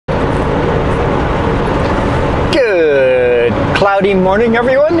Howdy morning,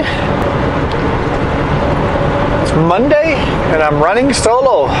 everyone. It's Monday and I'm running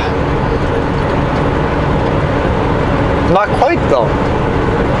solo. Not quite though.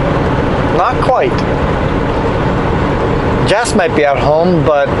 Not quite. Jess might be at home,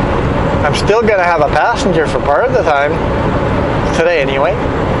 but I'm still gonna have a passenger for part of the time. Today anyway.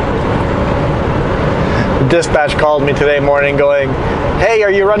 The dispatch called me today morning going, "Hey, are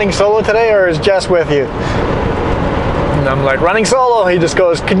you running solo today or is Jess with you?" And I'm like, "Running solo." He just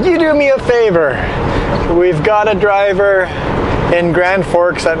goes, "Could you do me a favor? We've got a driver in Grand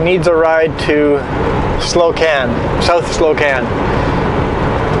Forks that needs a ride to Slocan, South Slocan."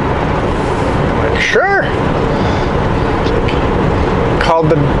 I'm like, "Sure." Called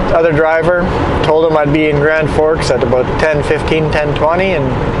the other driver, told him I'd be in Grand Forks at about 10:15, 10:20, and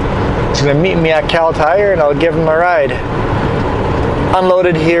he's going to meet me at Cal Tire and I'll give him a ride.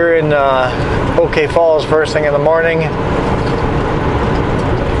 Unloaded here in OK Falls first thing in the morning.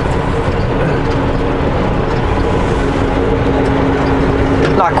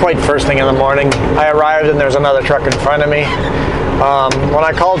 Not quite first thing in the morning. I arrived and there's another truck in front of me. When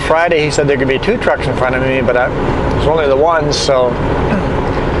I called Friday, he said there could be 2 trucks in front of me, but it was only the one, so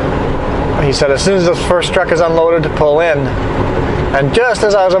he said as soon as this first truck is unloaded to pull in. And just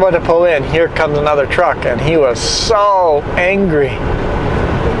as I was about to pull in, here comes another truck, and he was so angry.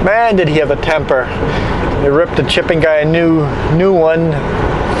 Man, did he have a temper. He ripped the chipping guy a new one,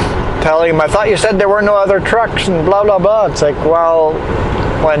 telling him, "I thought you said there were no other trucks," and blah, blah, blah. It's like, well,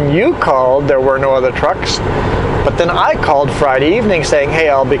 when you called, there were no other trucks. But then I called Friday evening saying, "Hey,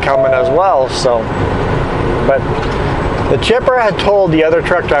 I'll be coming as well." So, but the chipper had told the other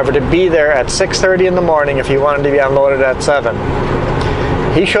truck driver to be there at 6:30 in the morning if he wanted to be unloaded at 7.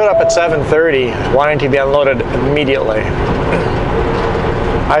 He showed up at 7:30 wanting to be unloaded immediately.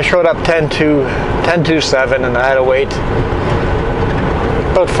 I showed up 10 to 7 and I had to wait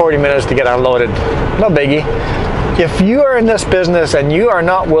about 40 minutes to get unloaded. No biggie. If you are in this business and you are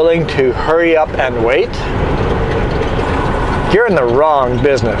not willing to hurry up and wait, you're in the wrong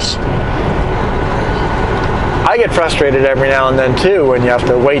business. I get frustrated every now and then too when you have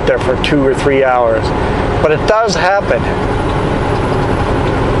to wait there for 2 or 3 hours, but it does happen.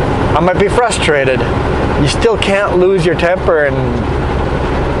 I might be frustrated. You still can't lose your temper, and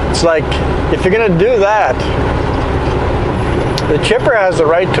it's like, if you're gonna do that, the chipper has the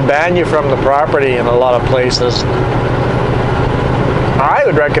right to ban you from the property in a lot of places. I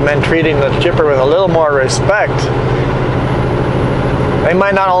would recommend treating the chipper with a little more respect. They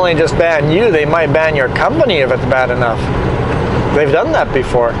might not only just ban you, they might ban your company if it's bad enough. They've done that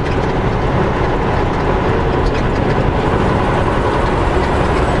before.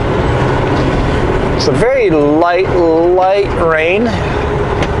 It's a very light rain,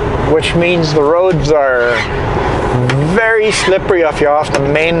 which means the roads are very slippery if you're off the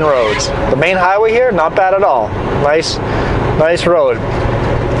main roads. The main highway here, not bad at all. Nice road.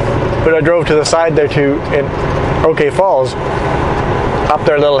 But I drove to the side there too in OK Falls, up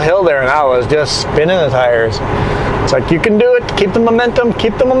their little hill there, and I was just spinning the tires. It's like, you can do it, keep the momentum,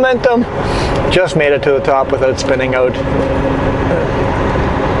 keep the momentum. Just made it to the top without spinning out.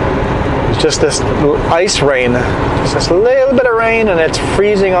 It's just this ice rain, just this little bit of rain, and it's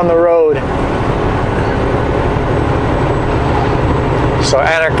freezing on the road. So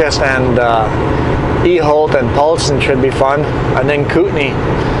Anarchist and E-Holt and Paulson should be fun, and then Kootenai.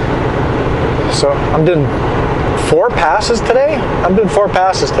 So I'm doing 4 passes today? I'm doing 4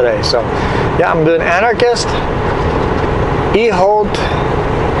 passes today. So yeah, I'm doing Anarchist, E-Holt,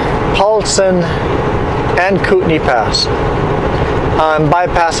 Paulson, and Kootenai Pass. I'm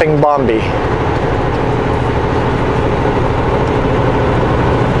bypassing Bombay.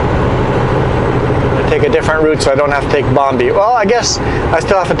 I take a different route so I don't have to take Bombay. Well, I guess I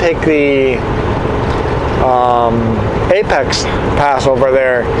still have to take the Apex Pass over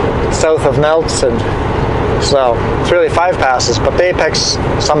there, south of Nelson. So it's really 5 passes, but the Apex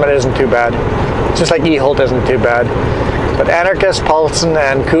Summit isn't too bad. Just like E-Holt isn't too bad. But Anarchist, Paulson,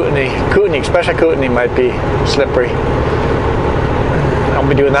 and Kootenai, especially Kootenai, might be slippery. I'll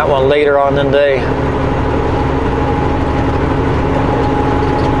be doing that one later on in the day.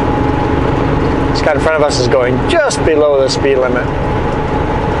 This guy in front of us is going just below the speed limit.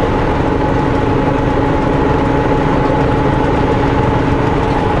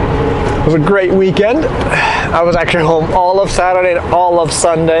 It was a great weekend. I was actually home all of Saturday and all of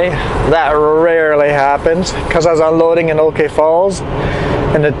Sunday. That rarely happens because I was unloading in OK Falls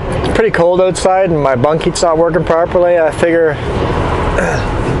and it's pretty cold outside and my bunk heat's not working properly. I figure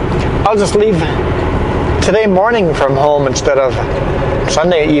I'll just leave today morning from home instead of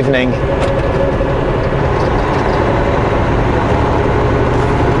Sunday evening.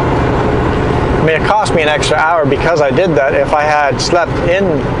 I mean, it cost me an extra hour because I did that. If I had slept in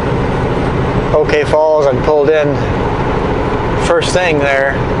OK Falls and pulled in first thing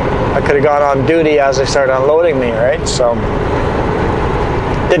there, I could have gone on duty as they started unloading me, right? So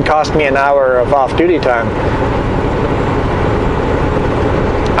it did cost me an hour of off-duty time.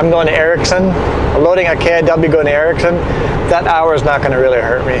 I'm going to Ericsson, loading a KIW going to Ericsson, that hour is not going to really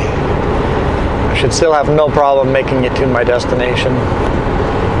hurt me. I should still have no problem making it to my destination.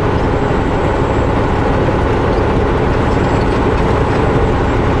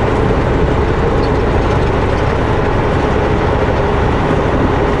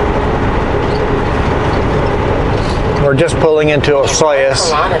 We're just pulling into Osoyoos.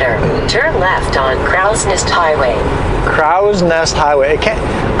 Kilometer. Turn left on Crow's Nest Highway. Crow's Nest Highway.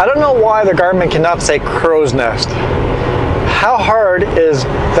 I don't know why the Garmin cannot say Crow's Nest. How hard is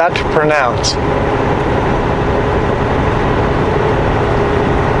that to pronounce?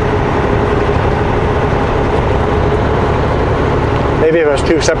 Maybe if it was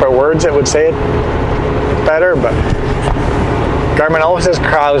two separate words it would say it better, but Garmin always says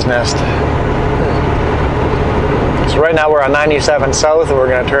Crow's Nest. So right now we're on 97 South and we're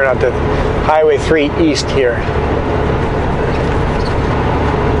going to turn onto Highway 3 East here.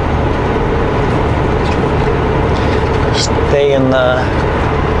 Stay in the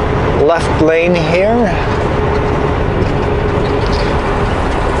left lane here.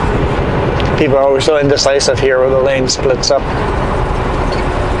 People are always so indecisive here where the lane splits up.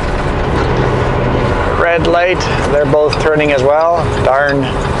 Red light, they're both turning as well. Darn.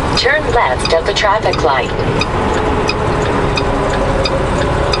 Turn left at the traffic light.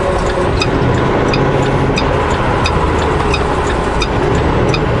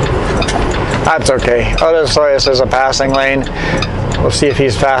 That's okay. Osoyoos is a passing lane. We'll see if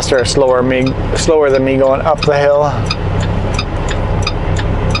he's faster or slower than me going up the hill.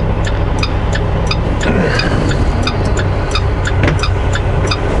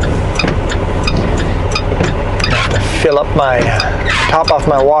 Have to fill up top off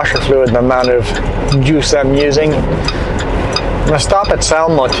my washer fluid, the amount of juice I'm using. I'm going to stop at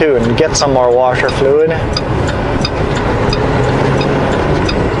Salmo too and get some more washer fluid.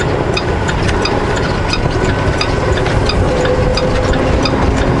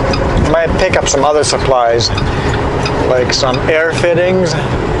 Might pick up some other supplies, like some air fittings,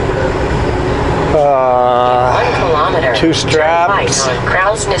 1 kilometer. 2 straps. Turn right on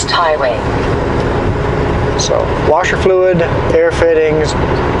Crow's Nest Highway. So washer fluid, air fittings,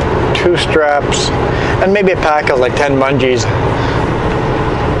 2 straps, and maybe a pack of like 10 bungees.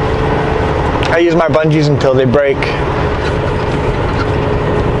 I use my bungees until they break.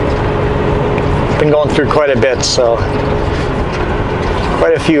 Been going through quite a bit, so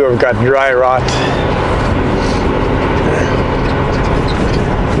quite a few have got dry rot.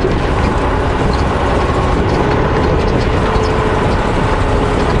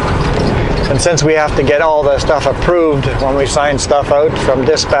 And since we have to get all the stuff approved when we sign stuff out from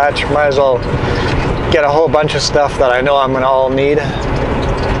dispatch, might as well get a whole bunch of stuff that I know I'm going to all need.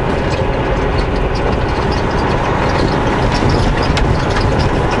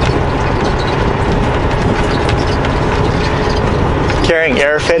 Carrying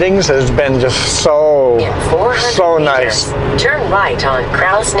air fittings has been just so nice. Turn right on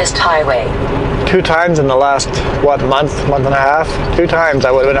Crow's Nest Highway. 2 times in the last, month and a half? 2 times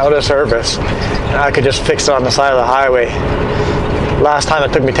I would have been out of service. And I could just fix it on the side of the highway. Last time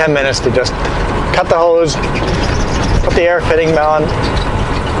it took me 10 minutes to just cut the hose, put the air fitting on,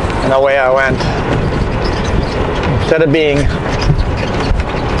 and away I went. Instead of being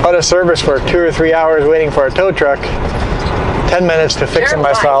out of service for 2 or 3 hours waiting for a tow truck, 10 minutes to fix it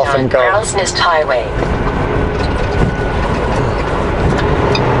myself and go. Crow's Nest Highway.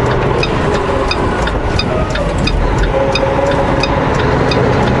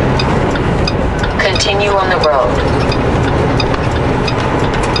 Continue on the road.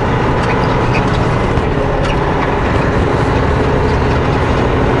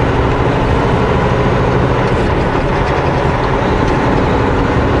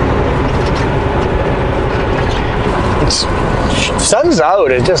 Sun's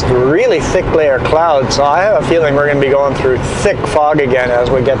out, it's just really thick layer clouds, so I have a feeling we're going to be going through thick fog again as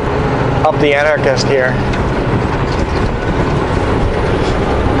we get up the Anarchist here.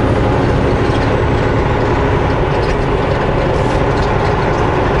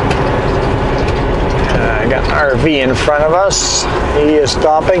 I got an RV in front of us. He is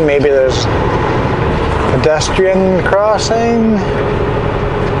stopping. Maybe there's a pedestrian crossing.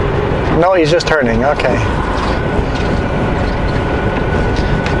 No, he's just turning. Okay.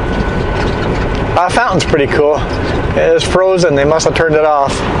 That fountain's pretty cool. It is frozen. They must have turned it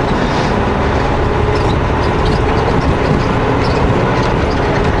off.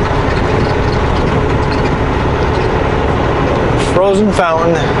 frozen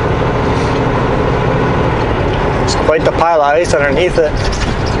fountain. It's quite the pile of ice underneath it.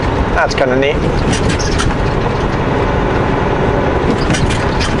 That's kind of neat.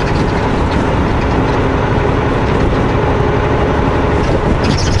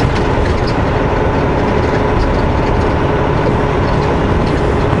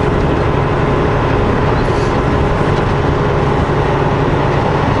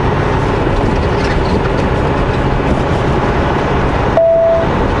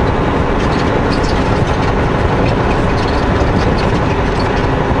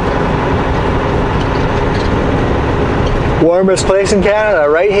 Warmest place in Canada,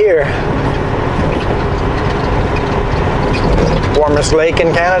 right here. Warmest lake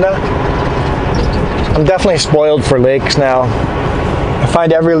in Canada. I'm definitely spoiled for lakes now. I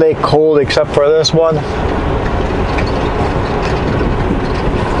find every lake cold except for this one.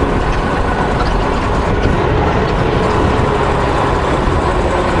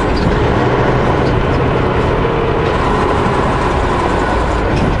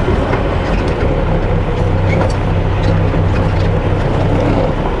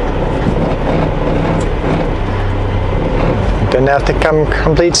 Didn't have to come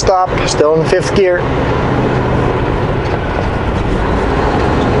complete stop, still in 5th gear.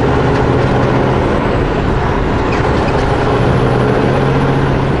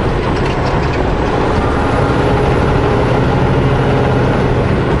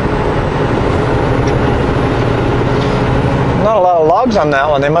 Not a lot of logs on that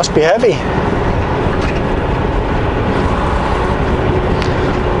one, they must be heavy.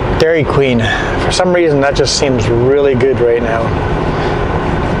 Dairy Queen. For some reason that just seems really good right now.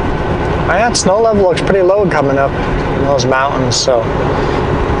 That snow level looks pretty low coming up in those mountains, so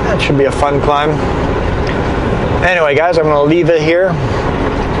that should be a fun climb. Anyway guys, I'm going to leave it here.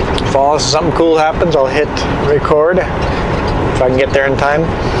 If something cool happens, I'll hit record if I can get there in time.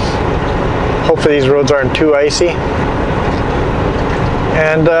 Hopefully these roads aren't too icy.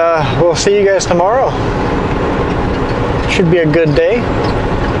 And we'll see you guys tomorrow. Should be a good day.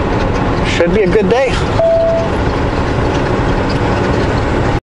 Should be a good day.